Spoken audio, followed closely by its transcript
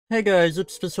Hey guys,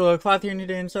 it's the Solo Cloth here, and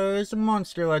today inside some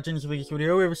Monster Legends leaks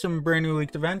video. We have some brand new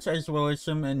leaked events as well as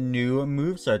some new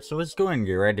movesets. So let's go and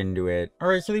get right into it.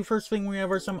 Alright, so the first thing we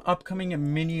have are some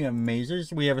upcoming mini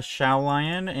mazes. We have a Shao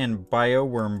Lion and Bio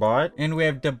Wormbot, and we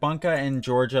have Debunka and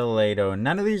Georgia Lato.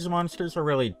 None of these monsters are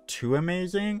really too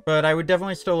amazing, but I would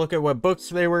definitely still look at what books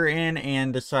they were in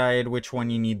and decide which one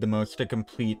you need the most to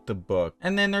complete the book.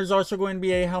 And then there's also going to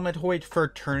be a Helmet Hoyt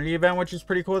Fraternity event, which is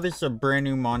pretty cool. This is a brand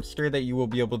new monster that you will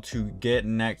be able to get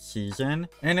next season,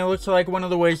 and it looks like one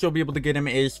of the ways you'll be able to get him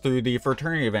is through the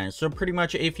Fraternity event. So pretty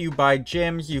much if you buy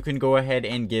gems, you can go ahead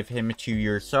and give him to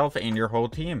yourself and your whole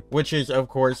team, which is of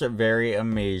course very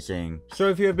amazing. So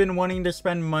if you have been wanting to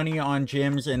spend money on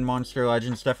gems in Monster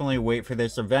Legends, definitely wait for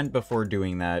this event before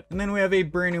doing that. And then we have a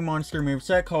brand new monster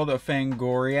moveset called a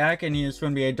Fangoriac, and he is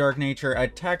going to be a Dark Nature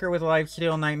attacker with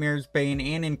Lifesteal, Nightmares, Bane,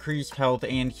 and increased health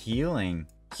and healing.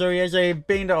 So he has a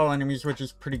Bane to all enemies, which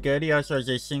is pretty good. He also has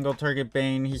a single target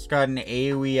Bane. He's got an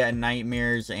AoE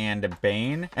Nightmares and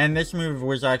Bane. And this move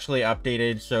was actually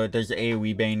updated, so it does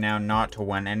AoE Bane now, not to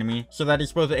one enemy. So that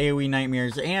is both AoE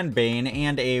Nightmares and Bane,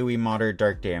 and AoE Moderate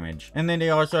Dark Damage. And then he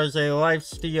also has a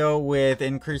Lifesteal with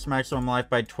increased maximum life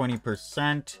by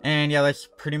 20%. And yeah, that's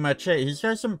pretty much it. He's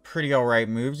got some pretty alright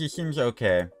moves. He seems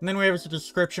okay. And then we have his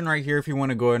description right here if you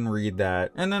want to go ahead and read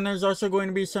that. And then there's also going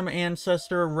to be some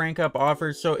Ancestor rank up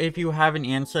offers. So if you have an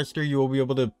Ancestor, you will be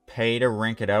able to pay to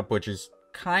rank it up, which is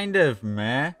kind of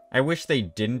meh. I wish they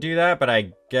didn't do that, but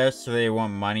I guess they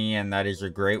want money, and that is a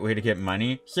great way to get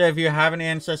money. So if you have an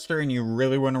Ancestor and you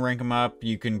really want to rank them up,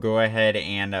 you can go ahead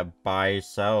and buy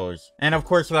cells. And of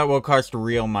course, that will cost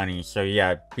real money, so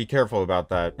yeah, be careful about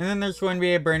that. And then there's going to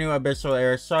be a brand new Abyssal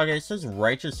Era Saga. It says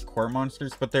Righteous Court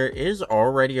monsters, but there is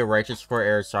already a Righteous Court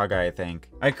Era Saga, I think.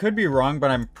 I could be wrong,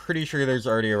 but I'm pretty sure there's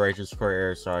already a Righteous Court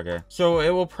Era Saga. So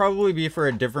it will probably be for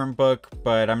a different book,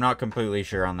 but I'm not completely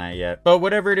sure on that yet. But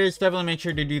whatever it is, definitely make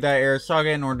sure to do that Era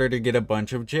Saga in order to get a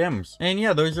bunch of gems. And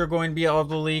yeah, those are going to be all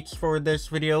the leaks for this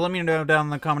video. Let me know down in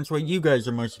the comments what you guys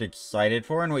are most excited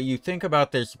for and what you think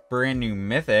about this brand new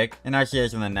mythic. And I'll see you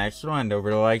guys in the next one. Don't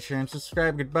forget to like, share, and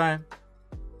subscribe. Goodbye.